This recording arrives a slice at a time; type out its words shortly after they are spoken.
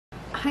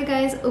Hi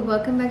guys,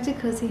 welcome back to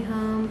Cozy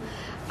Home.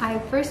 I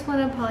first want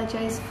to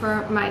apologize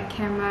for my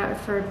camera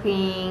for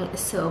being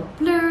so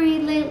blurry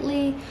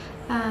lately.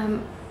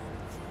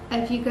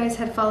 If you guys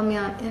had followed me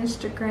on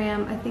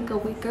Instagram, I think a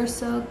week or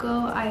so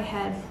ago, I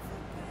had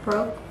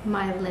broke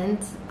my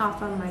lens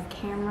off on my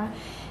camera,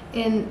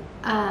 and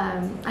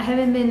I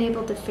haven't been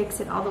able to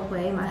fix it all the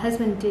way. My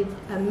husband did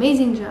an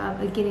amazing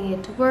job of getting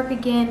it to work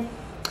again,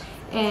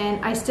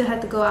 and I still have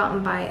to go out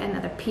and buy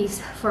another piece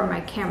for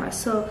my camera,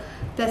 so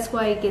that's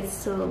why it gets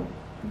so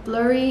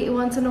blurry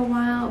once in a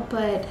while.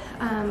 But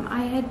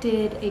I had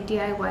did a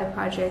DIY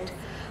project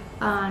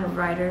on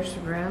Ryder's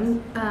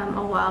room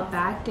a while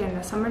back during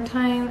the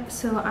summertime,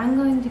 so I'm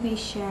going to be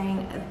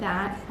sharing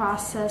that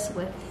process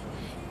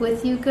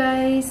with you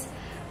guys.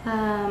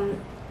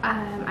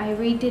 I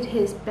redid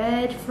his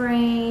bed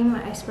frame,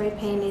 I spray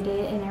painted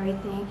it and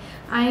everything.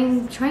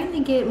 I'm trying to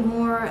get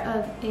more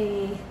of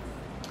a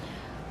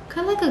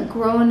kind of like a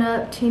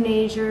grown-up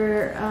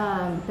teenager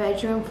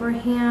bedroom for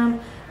him.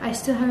 I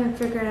still haven't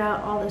figured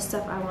out all the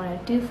stuff I want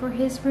to do for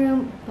his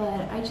room,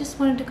 but I just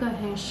wanted to go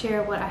ahead and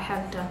share what I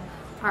have done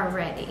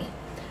already.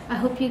 I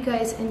hope you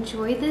guys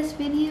enjoyed this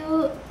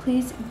video.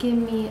 Please give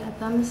me a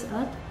thumbs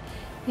up,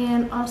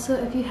 and also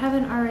if you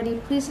haven't already,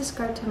 please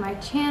subscribe to my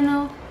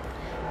channel.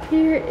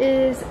 Here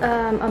is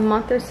a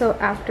month or so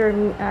after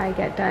I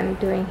get done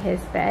doing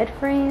his bed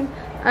frame.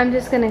 I'm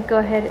just gonna go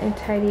ahead and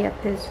tidy up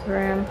his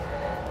room,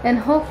 and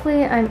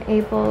hopefully I'm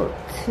able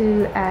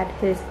to add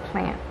his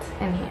plants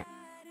in here.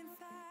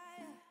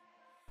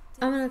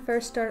 I'm gonna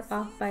first start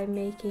off by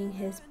making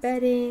his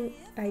bedding.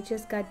 I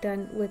just got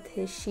done with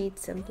his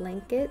sheets and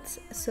blankets,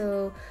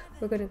 so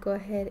we're gonna go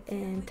ahead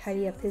and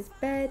tidy up his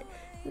bed,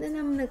 and then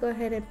I'm gonna go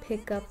ahead and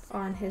pick up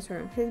on his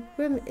room. His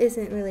room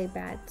isn't really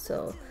bad,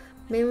 so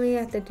mainly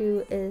I have to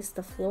do is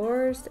the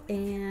floors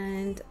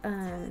and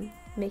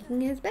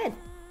making his bed.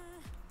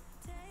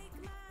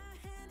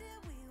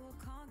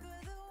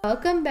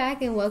 Welcome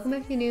back, and welcome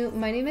if you're new.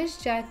 My name is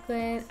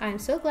Jacqueline. I'm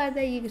so glad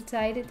that you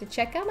decided to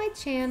check out my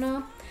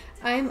channel.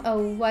 I'm a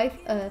wife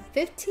of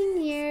 15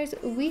 years.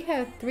 We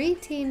have 3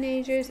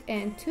 teenagers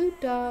and 2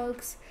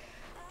 dogs.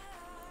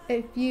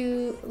 If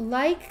you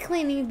like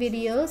cleaning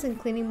videos and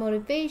cleaning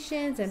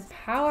motivations and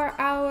power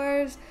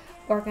hours,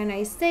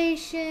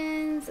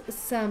 organizations,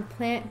 some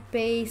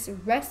plant-based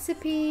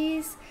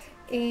recipes,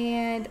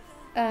 and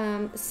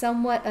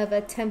somewhat of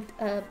attempt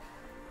of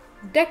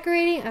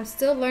decorating. I'm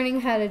still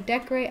learning how to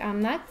decorate.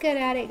 I'm not good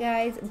at it,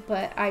 guys,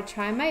 but I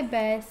try my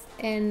best,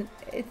 and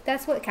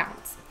that's what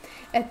counts.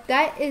 If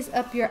that is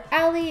up your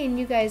alley and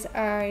you guys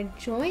are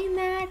enjoying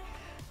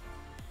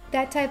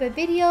that type of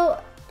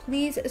video,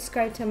 please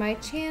subscribe to my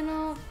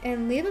channel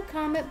and leave a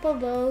comment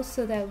below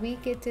so that we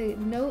get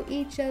to know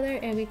each other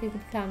and we can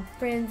become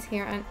friends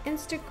here on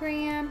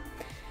Instagram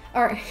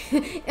or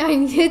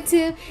on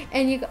YouTube,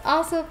 and you can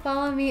also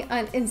follow me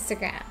on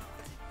Instagram.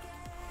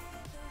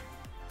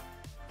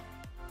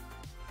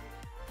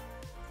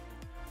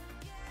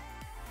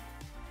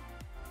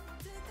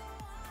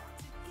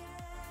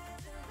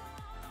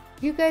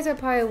 You guys are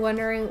probably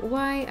wondering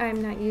why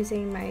I'm not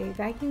using my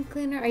vacuum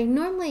cleaner. I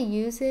normally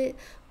use it,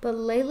 but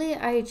lately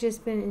I've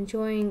just been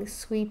enjoying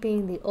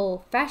sweeping the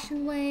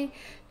old-fashioned way,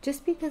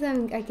 just because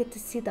I get to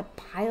see the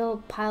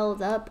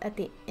piled up at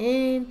the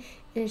end,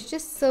 and it's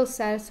just so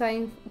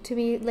satisfying to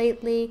me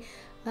lately.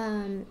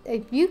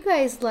 If you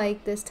guys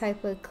like this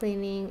type of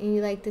cleaning and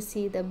you like to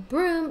see the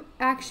broom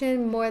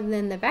action more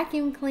than the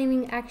vacuum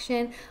cleaning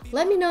action,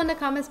 let me know in the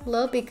comments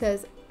below,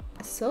 because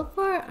so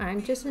far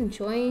I'm just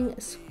enjoying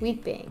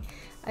sweeping.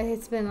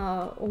 It's been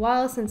a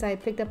while since I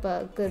picked up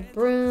a good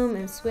broom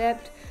and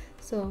swept,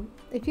 so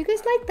if you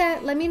guys like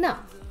that, let me know.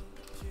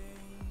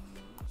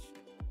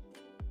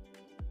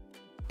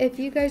 If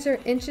you guys are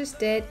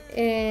interested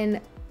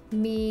in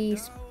me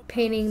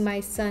painting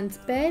my son's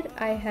bed,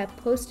 I have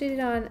posted it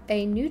on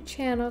a new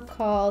channel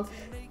called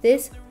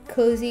This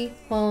Cozy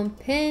Home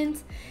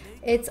Pins.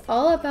 It's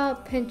all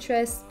about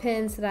Pinterest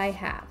pins that I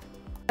have.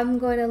 I'm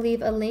going to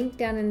leave a link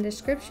down in the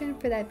description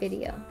for that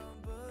video.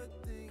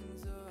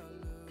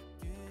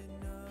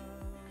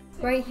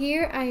 Right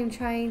here, I am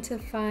trying to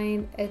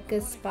find a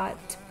good spot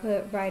to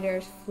put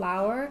Ryder's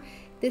flower.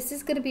 This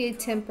is going to be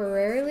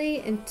temporarily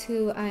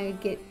until I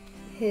get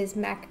his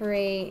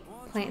macrame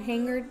plant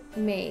hanger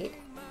made.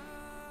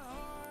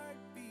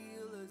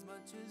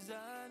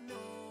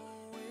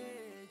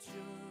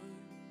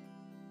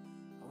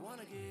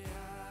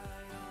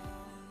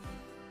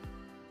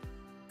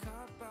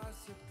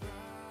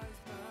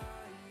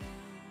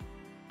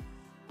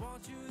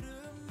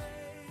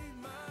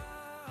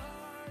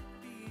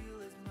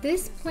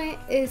 This plant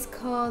is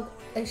called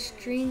a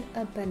string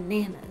of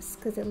bananas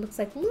because it looks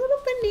like little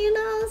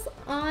bananas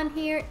on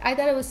here. I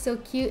thought it was so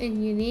cute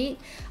and unique.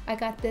 I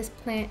got this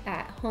plant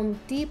at Home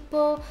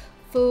Depot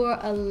for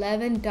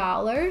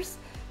 $11.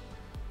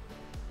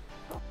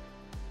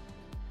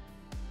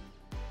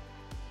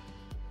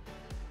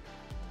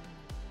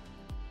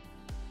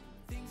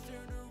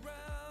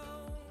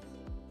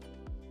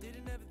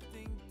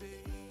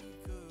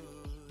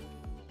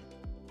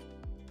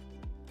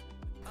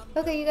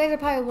 Okay, you guys are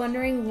probably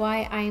wondering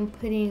why I'm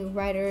putting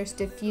Ryder's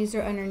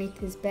diffuser underneath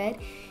his bed.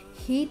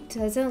 He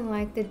doesn't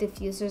like the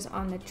diffusers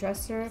on the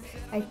dresser.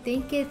 I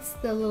think it's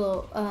the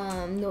little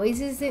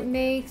noises it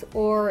makes,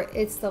 or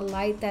it's the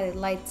light that it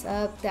lights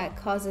up that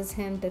causes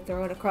him to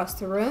throw it across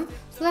the room.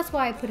 So that's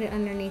why I put it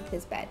underneath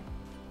his bed.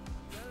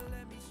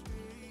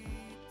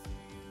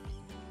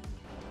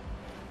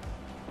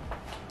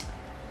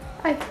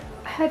 I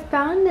had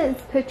found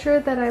this picture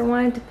that I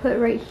wanted to put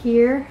right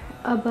here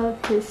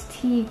above his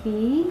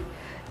TV.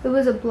 It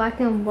was a black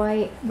and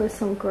white with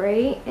some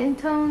gray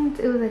intones.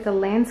 It was like a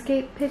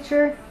landscape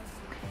picture,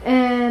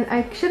 and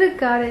I should have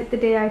got it the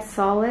day I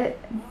saw it.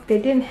 They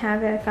didn't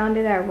have it. I found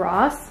it at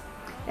Ross,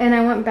 and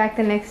I went back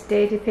the next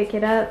day to pick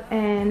it up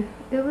and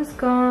it was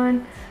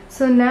gone.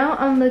 So now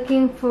I'm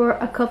looking for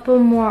a couple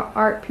more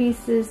art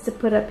pieces to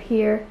put up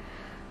here.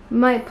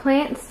 My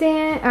plant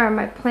stand, or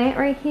my plant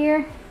right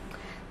here,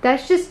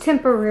 that's just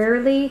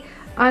temporarily.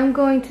 I'm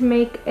going to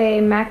make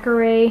a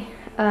macrame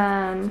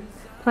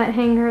plant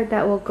hanger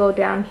that will go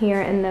down here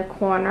in the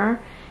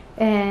corner,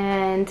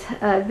 and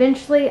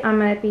eventually I'm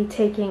going to be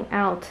taking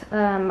out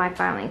my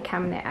filing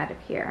cabinet out of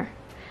here,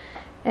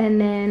 and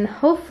then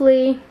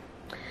hopefully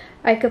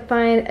I could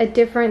find a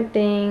different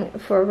thing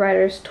for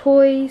Ryder's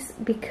toys,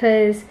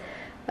 because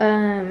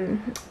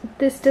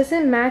this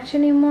doesn't match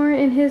anymore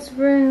in his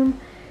room.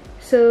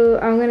 So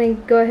I'm going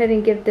to go ahead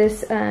and give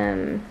this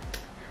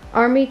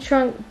army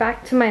trunk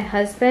back to my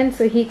husband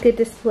so he could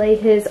display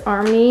his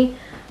army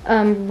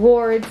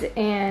rewards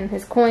and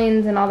his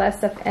coins and all that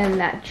stuff in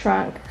that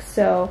trunk.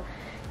 So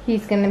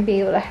he's gonna be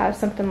able to have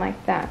something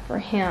like that for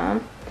him.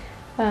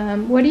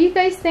 What do you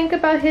guys think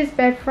about his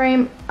bed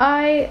frame?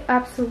 I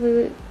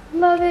absolutely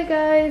love it,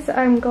 guys.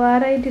 I'm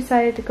glad I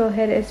decided to go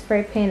ahead and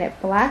spray paint it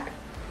black.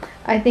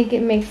 I think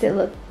it makes it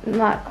look a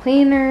lot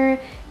cleaner,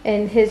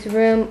 and his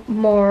room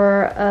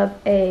more of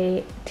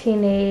a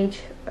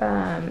teenage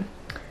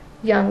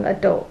young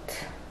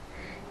adult.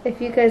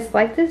 If you guys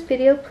like this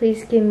video,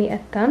 please give me a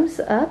thumbs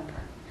up.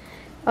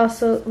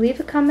 Also, leave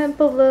a comment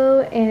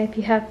below, and if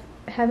you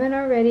haven't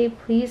already,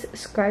 please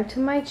subscribe to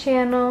my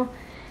channel.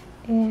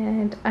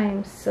 And I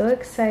am so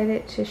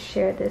excited to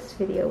share this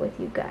video with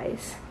you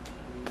guys.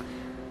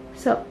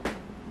 So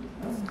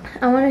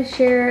I want to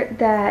share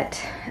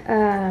that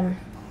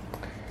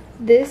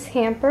this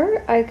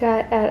hamper I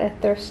got at a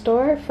thrift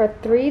store for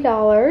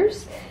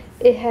 $3.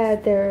 It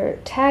had their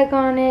tag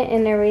on it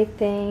and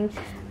everything.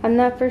 I'm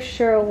not for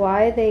sure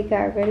why they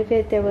got rid of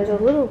it. There was a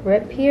little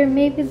rip here.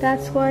 Maybe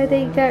that's why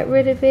they got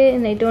rid of it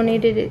and they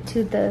donated it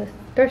to the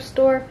thrift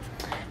store.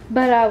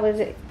 But I was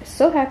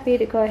so happy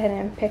to go ahead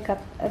and pick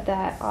up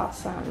that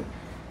awesome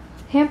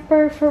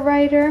hamper for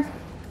Ryder.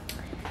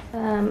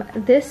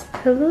 This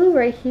pillow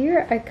right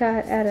here I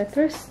got at a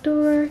thrift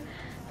store.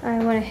 I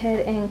went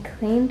ahead and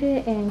cleaned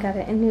it and got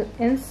a new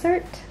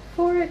insert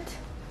for it.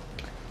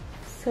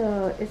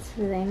 So it's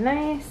really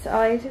nice. All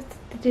I just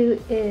have to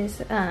do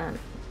is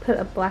put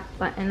a black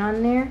button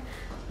on there.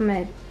 I'm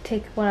going to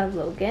take one of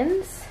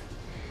Logan's.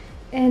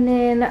 And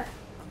then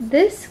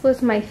this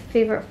was my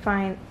favorite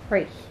find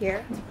right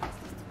here.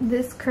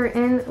 This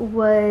curtain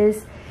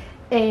was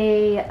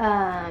a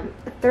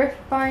thrift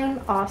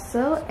find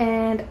also,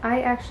 and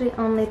I actually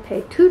only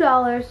paid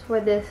 $2 for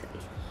this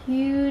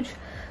huge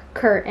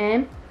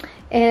curtain.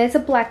 And it's a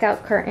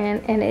blackout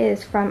curtain, and it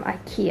is from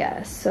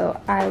IKEA. So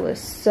I was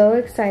so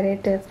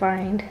excited to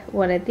find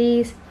one of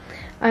these.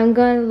 I'm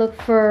going to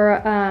look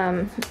for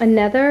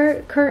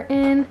another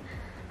curtain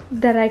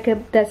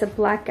that that's a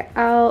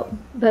blackout,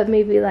 but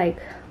maybe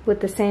like with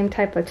the same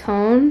type of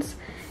tones.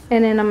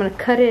 And then I'm going to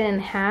cut it in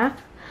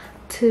half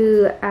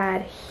to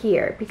add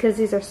here, because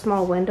these are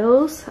small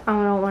windows. I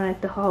don't want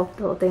it to hold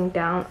the whole thing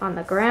down on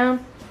the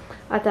ground.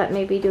 I thought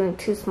maybe doing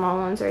 2 small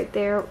ones right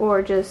there,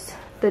 or just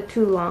the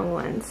 2 long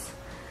ones.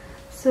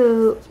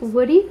 So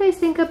what do you guys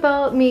think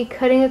about me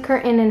cutting a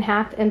curtain in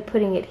half and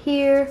putting it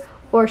here?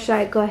 Or should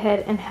I go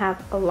ahead and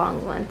have a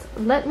long one?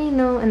 Let me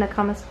know in the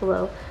comments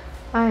below.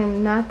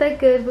 I'm not that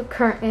good with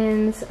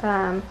curtains.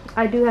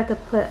 I do have to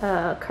put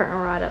a curtain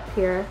rod up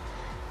here.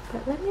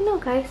 But let me know,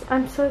 guys.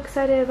 I'm so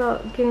excited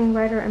about giving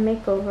Ryder a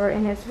makeover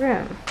in his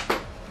room.